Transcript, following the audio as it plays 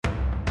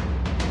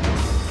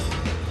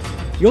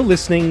You're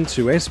listening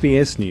to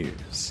SBS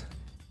News.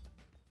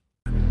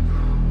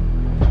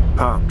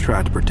 Pop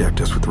tried to protect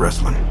us with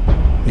wrestling.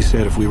 He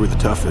said if we were the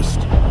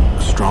toughest, the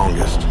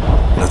strongest,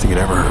 nothing had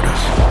ever hurt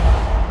us.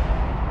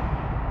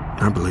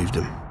 I believed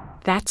him.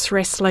 That's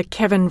wrestler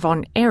Kevin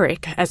Von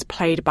Erich, as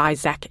played by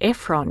Zac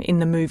Efron in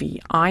the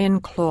movie Iron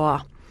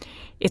Claw.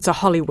 It's a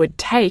Hollywood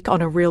take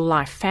on a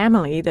real-life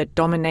family that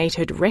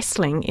dominated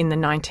wrestling in the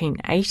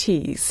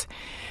 1980s.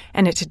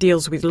 And it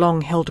deals with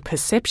long-held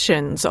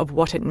perceptions of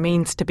what it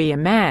means to be a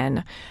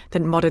man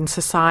that modern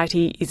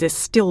society is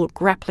still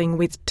grappling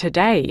with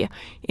today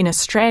in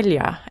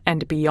Australia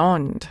and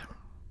beyond.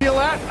 Feel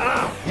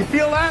that? You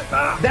feel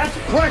that? That's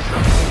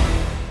pressure.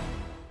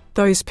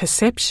 Those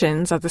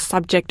perceptions are the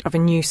subject of a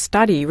new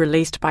study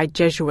released by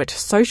Jesuit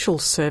Social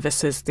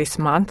Services this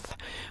month,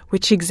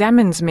 which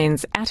examines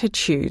men's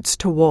attitudes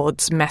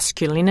towards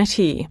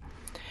masculinity.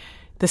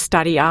 The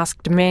study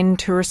asked men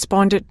to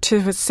respond to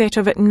a set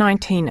of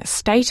 19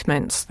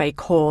 statements they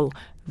call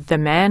the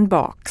man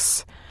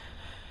box.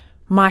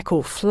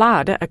 Michael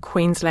Flood, a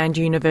Queensland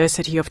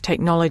University of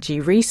Technology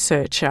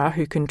researcher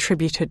who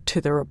contributed to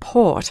the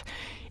report,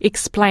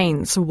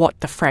 explains what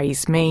the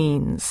phrase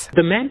means.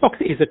 The man box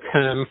is a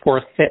term for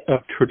a set of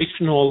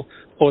traditional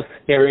or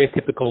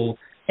stereotypical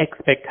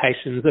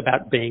expectations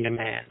about being a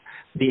man.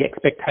 The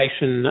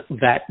expectation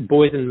that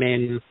boys and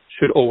men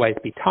should always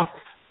be tough,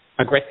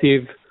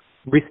 aggressive,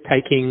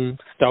 risk-taking,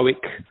 stoic,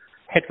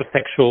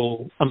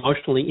 heterosexual,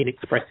 emotionally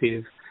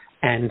inexpressive,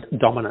 and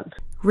dominant.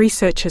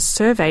 Researchers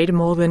surveyed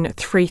more than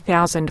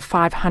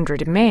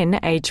 3,500 men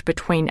aged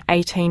between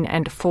 18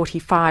 and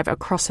 45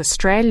 across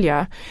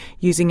Australia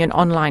using an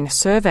online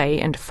survey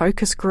and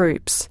focus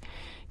groups.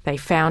 They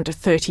found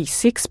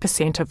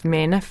 36% of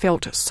men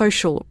felt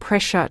social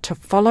pressure to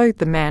follow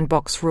the man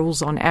box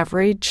rules on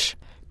average.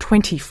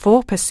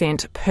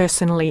 24%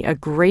 personally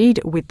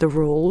agreed with the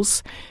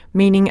rules,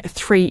 meaning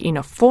 3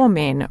 in 4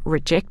 men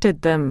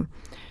rejected them.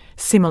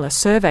 Similar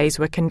surveys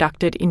were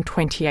conducted in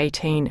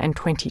 2018 and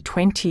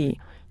 2020.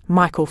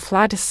 Michael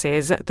Flood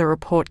says the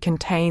report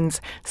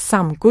contains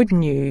some good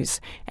news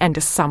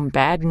and some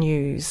bad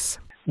news.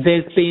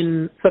 There's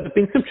been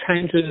some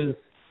changes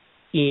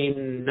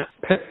in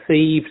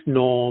perceived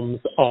norms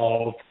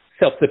of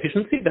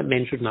self-sufficiency, that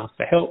men shouldn't ask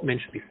for help, men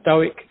should be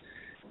stoic.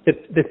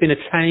 There's been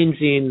a change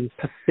in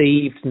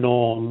perceived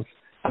norms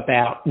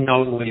about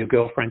knowing where your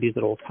girlfriend is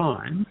at all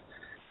times.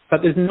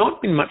 But there's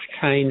not been much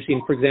change in,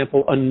 for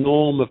example, a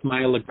norm of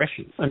male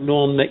aggression, a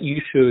norm that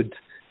you should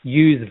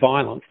use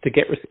violence to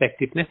get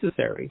respect if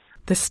necessary.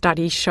 The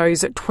study shows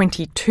that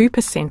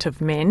 22%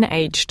 of men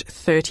aged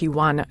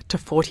 31 to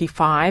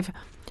 45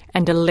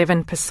 and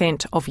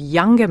 11% of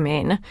younger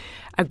men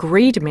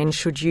agreed men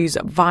should use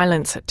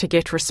violence to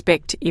get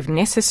respect if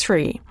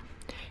necessary.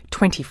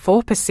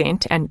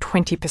 24% and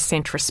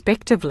 20%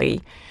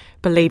 respectively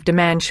believed a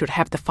man should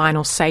have the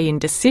final say in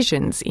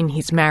decisions in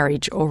his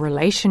marriage or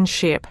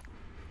relationship.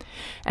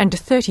 And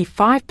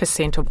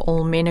 35% of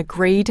all men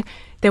agreed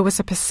there was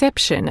a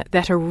perception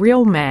that a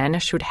real man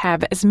should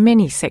have as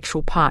many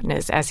sexual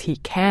partners as he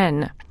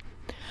can.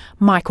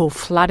 Michael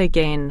Flood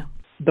again.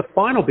 The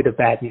final bit of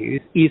bad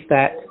news is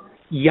that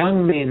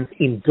young men's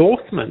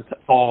endorsement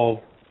of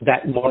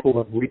that model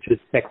of rigid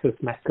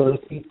sexist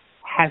masculinity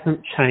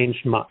hasn't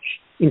changed much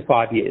in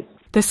 5 years.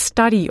 The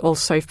study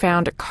also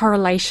found a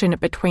correlation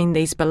between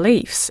these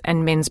beliefs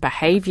and men's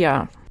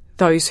behaviour.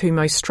 Those who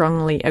most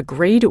strongly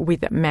agreed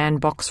with man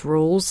box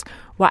rules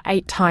were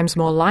 8 times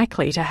more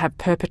likely to have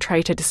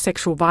perpetrated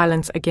sexual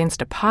violence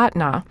against a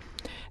partner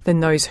than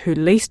those who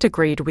least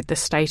agreed with the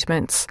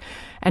statements,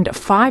 and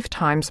 5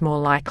 times more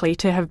likely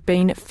to have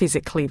been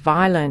physically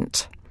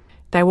violent.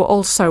 They were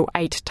also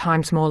 8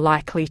 times more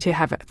likely to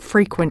have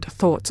frequent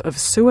thoughts of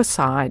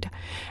suicide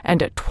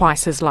and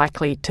twice as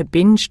likely to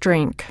binge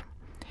drink.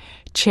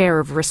 Chair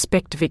of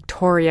Respect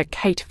Victoria,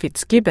 Kate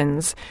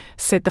Fitzgibbons,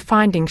 said the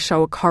findings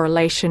show a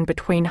correlation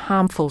between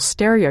harmful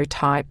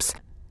stereotypes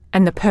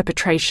and the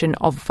perpetration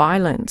of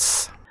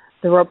violence.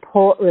 The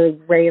report really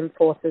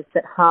reinforces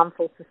that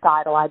harmful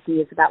societal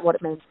ideas about what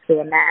it means to be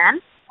a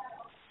man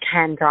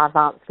can drive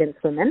violence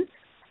against women,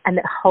 and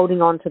that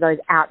holding on to those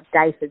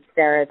outdated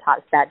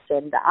stereotypes about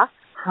gender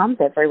harms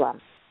everyone.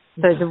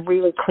 There's a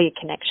really clear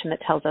connection that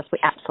tells us we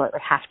absolutely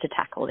have to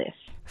tackle this.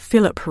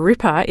 Philip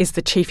Ripper is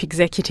the Chief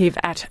Executive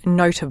at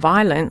No to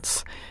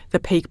Violence, the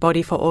peak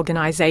body for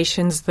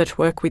organisations that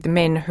work with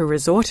men who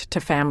resort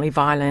to family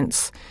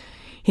violence.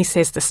 He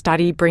says the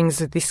study brings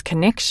this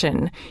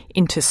connection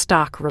into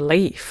stark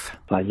relief.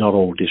 Not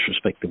all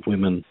disrespect of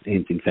women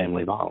ends in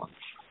family violence,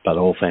 but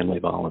all family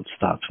violence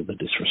starts with a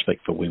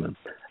disrespect for women.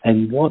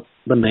 And what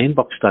the Man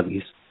Box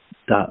Studies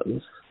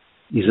does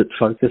is it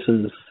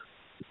focuses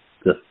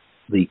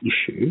the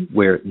issue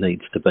where it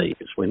needs to be.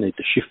 Because we need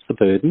to shift the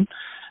burden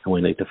and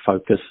we need to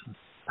focus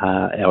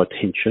our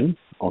attention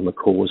on the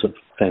cause of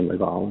family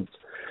violence.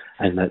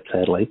 And that,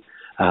 sadly,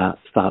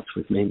 starts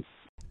with men.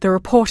 The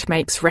report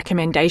makes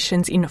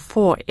recommendations in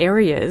 4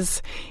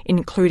 areas,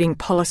 including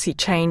policy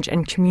change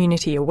and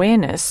community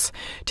awareness,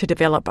 to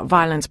develop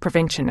violence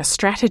prevention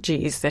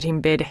strategies that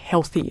embed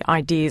healthy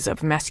ideas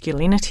of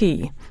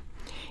masculinity.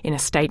 In a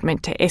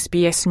statement to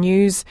SBS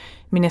News,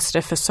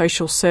 Minister for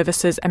Social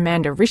Services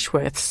Amanda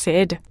Rishworth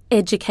said,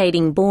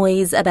 "Educating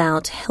boys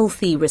about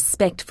healthy,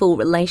 respectful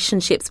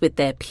relationships with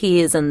their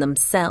peers and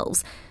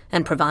themselves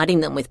and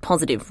providing them with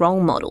positive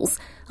role models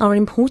are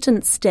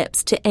important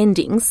steps to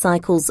ending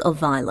cycles of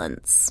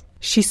violence."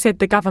 She said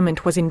the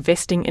government was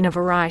investing in a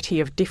variety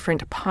of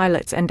different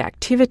pilots and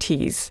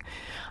activities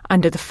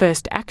under the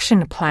first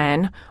action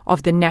plan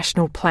of the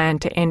National Plan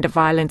to End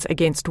Violence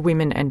Against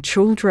Women and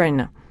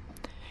Children.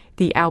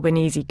 The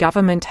Albanese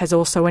government has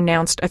also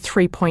announced a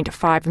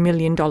 $3.5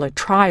 million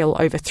trial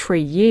over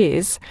 3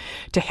 years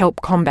to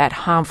help combat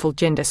harmful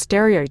gender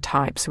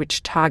stereotypes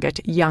which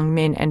target young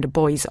men and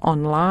boys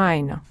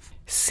online.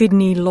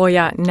 Sydney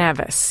lawyer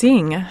Nav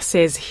Singh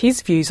says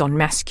his views on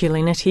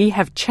masculinity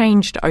have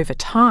changed over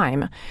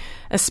time,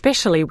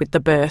 especially with the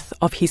birth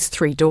of his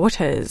 3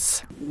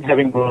 daughters.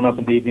 Having grown up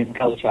in the Indian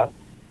culture,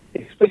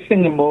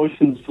 expressing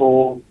emotions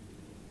for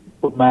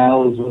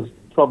males was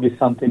probably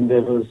something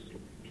that was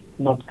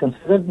not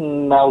considered.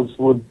 Males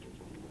would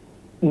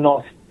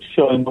not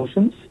show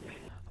emotions.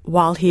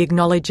 While he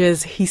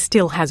acknowledges he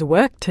still has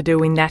work to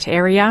do in that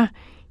area,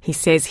 he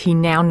says he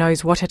now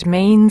knows what it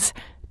means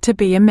to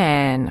be a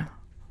man.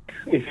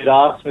 If you'd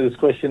asked me this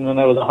question when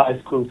I was a high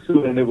school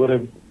student, it would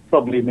have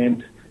probably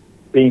meant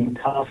being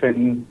tough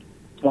and,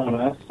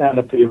 stand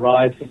up to your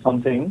rights or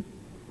something.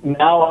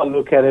 Now I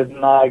look at it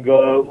and I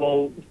go,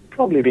 well,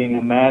 probably being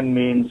a man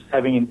means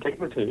having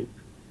integrity,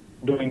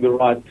 doing the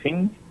right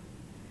thing,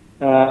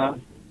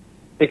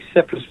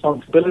 accept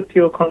responsibility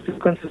or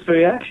consequences for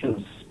your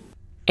actions.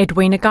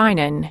 Edwina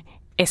Guinan,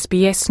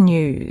 SBS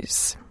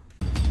News.